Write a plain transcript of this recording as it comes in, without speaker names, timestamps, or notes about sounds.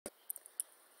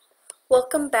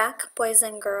Welcome back, boys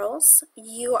and girls.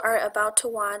 You are about to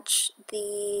watch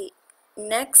the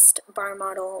next bar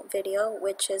model video,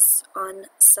 which is on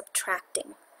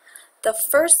subtracting. The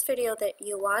first video that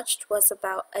you watched was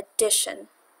about addition.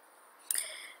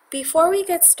 Before we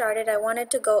get started, I wanted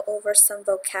to go over some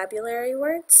vocabulary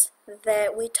words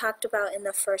that we talked about in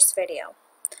the first video.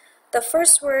 The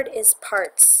first word is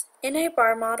parts. In a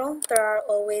bar model, there are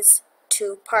always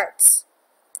two parts.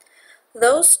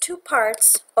 Those two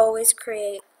parts always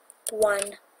create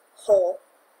one whole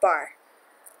bar.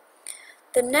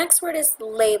 The next word is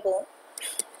label.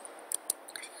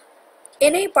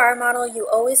 In a bar model, you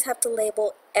always have to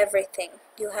label everything.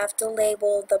 You have to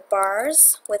label the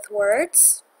bars with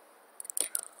words,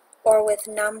 or with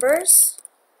numbers,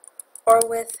 or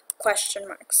with question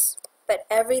marks. But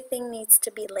everything needs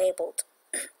to be labeled.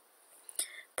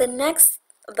 The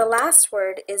last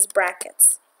word is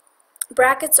brackets.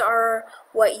 Brackets are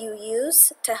what you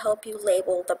use to help you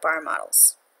label the bar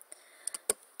models.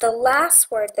 The last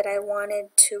word that I wanted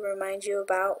to remind you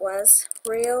about was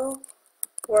real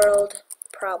world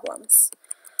problems.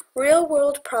 Real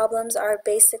world problems are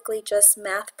basically just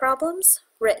math problems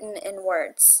written in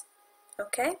words.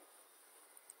 Okay?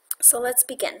 So let's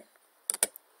begin.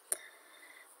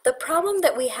 The problem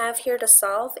that we have here to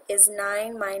solve is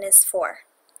 9 minus 4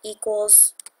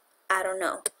 equals, I don't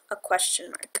know, a question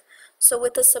mark. So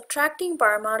with the subtracting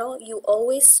bar model, you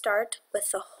always start with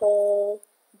the whole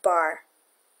bar.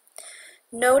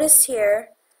 Notice here,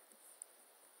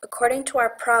 according to our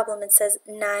problem, it says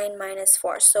 9 minus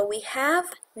 4. So we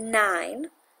have 9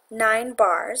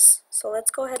 bars. So let's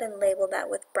go ahead and label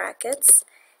that with brackets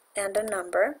and a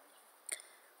number.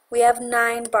 We have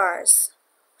 9 bars.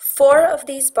 4 of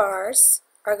these bars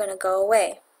are going to go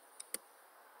away.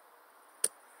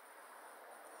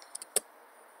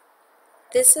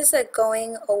 This is a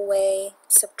going away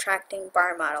subtracting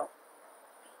bar model.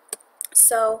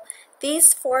 So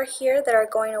these 4 here that are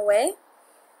going away,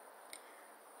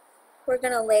 we're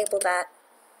going to label that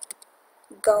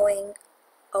going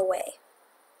away.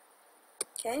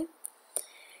 Okay?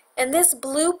 And this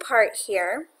blue part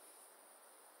here,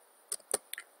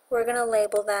 we're going to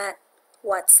label that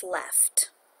what's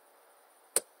left.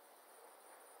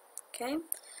 Okay?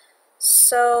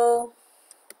 So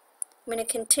I'm going to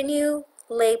continue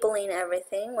labeling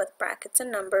everything with brackets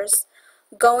and numbers.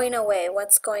 Going away,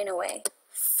 what's going away?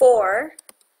 4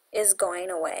 is going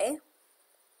away.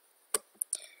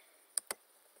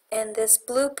 And this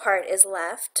blue part is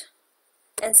left.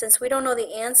 And since we don't know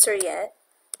the answer yet,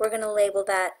 we're going to label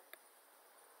that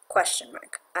question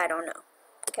mark. I don't know.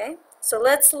 Okay? So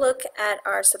let's look at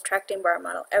our subtracting bar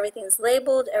model. Everything's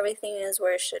labeled, everything is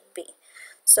where it should be.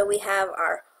 So we have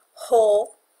our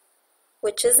whole,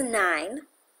 which is 9.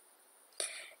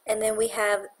 And then we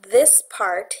have this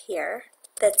part here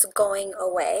that's going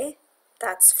away,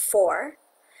 that's 4.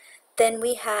 Then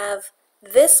we have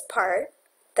this part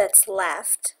that's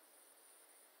left,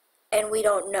 and we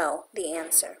don't know the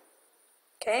answer.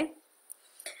 Okay?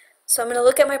 So I'm going to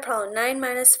look at my problem. 9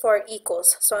 minus 4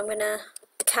 equals, so I'm going to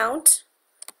count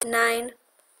 9,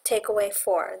 take away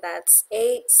 4. That's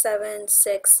 8, 7,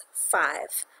 6,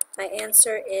 5. My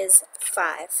answer is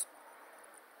 5.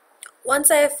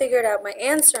 Once I have figured out my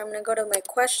answer, I'm going to go to my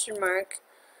question mark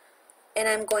and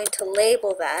I'm going to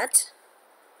label that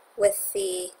with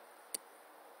the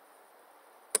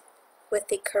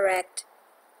correct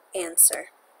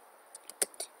answer.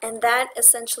 And that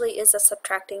essentially is a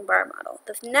subtracting bar model.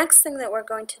 The next thing that we're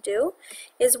going to do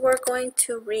is we're going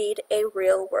to read a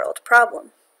real world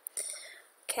problem.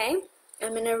 Okay,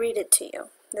 I'm going to read it to you.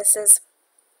 This is,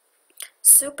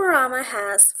 Superama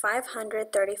has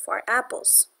 534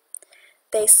 apples.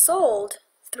 They sold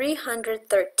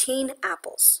 313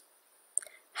 apples.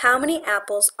 How many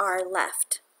apples are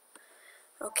left?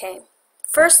 Okay,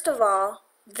 first of all,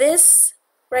 this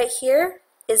right here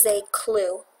is a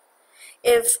clue.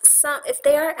 If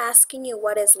they are asking you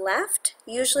what is left,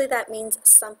 usually that means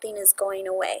something is going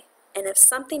away. And if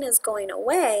something is going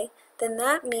away, then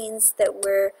that means that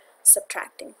we're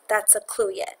subtracting. That's a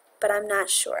clue yet, but I'm not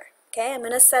sure. Okay, I'm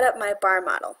going to set up my bar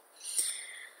model.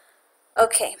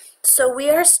 Okay, so we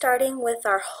are starting with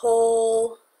our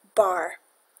whole bar.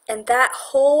 And that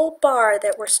whole bar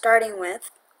that we're starting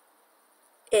with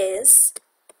is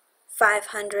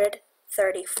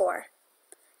 534.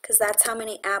 Because that's how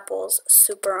many apples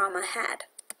Superama had.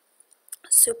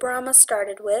 Superama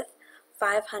started with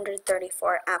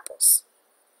 534 apples.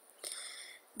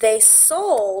 They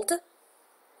sold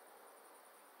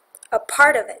a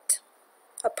part of it,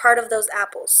 a part of those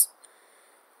apples.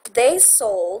 They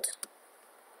sold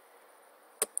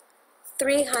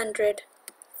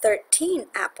 313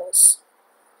 apples.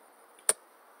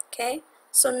 Okay,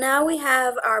 so now we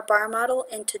have our bar model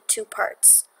into two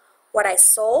parts. What I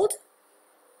sold,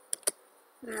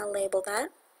 I'm going to label that.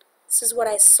 This is what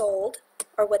I sold,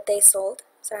 or what they sold,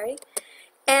 sorry.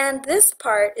 And this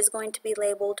part is going to be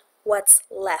labeled what's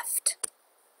left.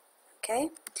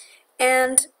 Okay,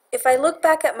 and if I look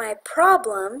back at my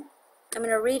problem, I'm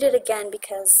going to read it again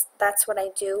because that's what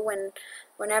I do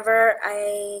whenever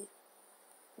I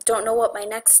don't know what my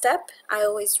next step, I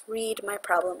always read my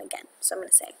problem again. So I'm going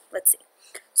to say, let's see.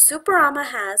 Superama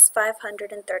has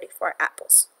 534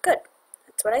 apples. Good.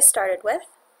 That's what I started with.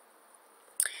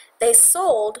 They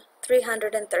sold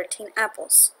 313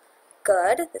 apples.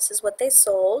 Good. This is what they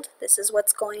sold. This is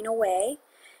what's going away.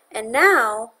 And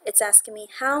now it's asking me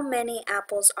how many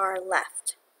apples are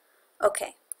left.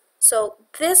 Okay. So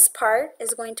this part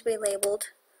is going to be labeled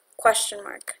question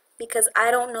mark, because I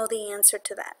don't know the answer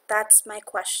to that. That's my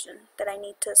question that I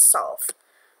need to solve.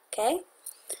 Okay?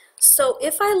 So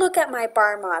if I look at my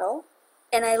bar model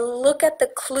and I look at the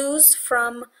clues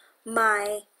from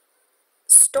my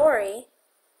story,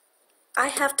 I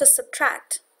have to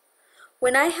subtract.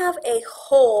 When I have a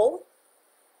whole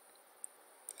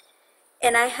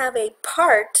and I have a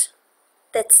part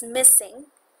that's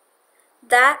missing,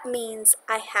 that means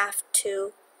I have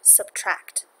to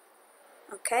subtract.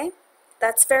 Okay?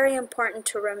 That's very important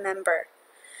to remember.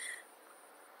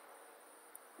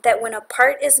 That when a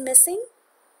part is missing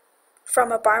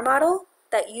from a bar model,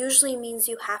 that usually means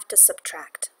you have to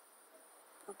subtract.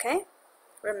 Okay?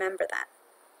 Remember that.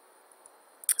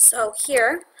 So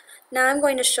here, now I'm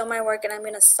going to show my work and I'm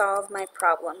going to solve my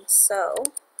problem. So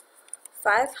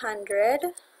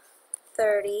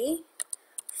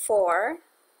 534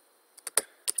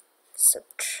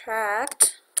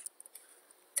 subtract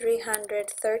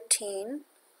 313.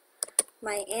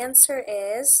 My answer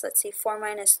is, let's see, 4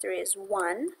 minus 3 is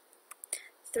 1.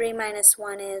 3 minus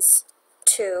 1 is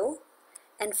 2.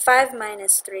 And 5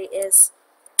 minus 3 is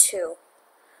 2.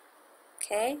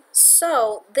 Okay,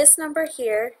 so this number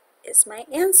here is my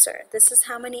answer. This is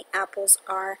how many apples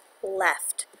are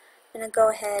left. I'm going to go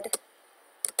ahead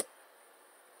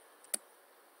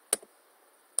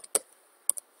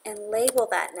and label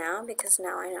that now because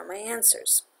now I know my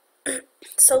answers.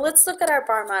 So let's look at our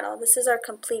bar model. This is our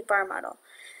complete bar model.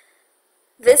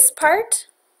 This part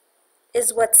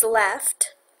is what's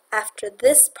left after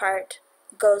this part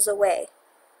goes away.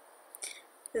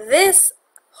 This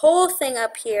whole thing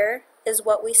up here is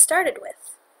what we started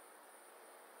with.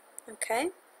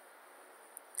 Okay?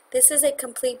 This is a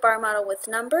complete bar model with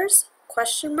numbers,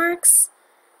 question marks,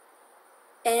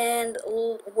 and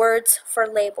words for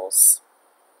labels.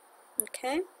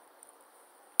 Okay?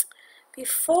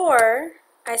 Before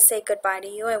I say goodbye to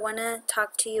you, I want to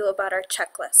talk to you about our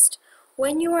checklist.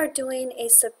 When you are doing a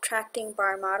subtracting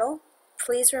bar model,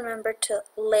 please remember to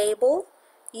label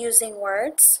using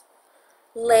words,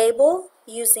 label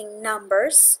using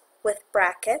numbers with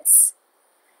brackets,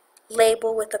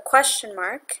 label with a question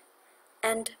mark,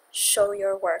 and show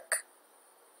your work.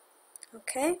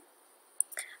 Okay?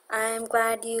 I'm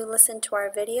glad you listened to our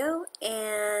video,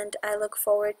 and I look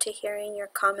forward to hearing your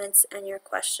comments and your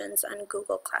questions on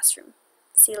Google Classroom.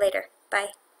 See you later.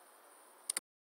 Bye.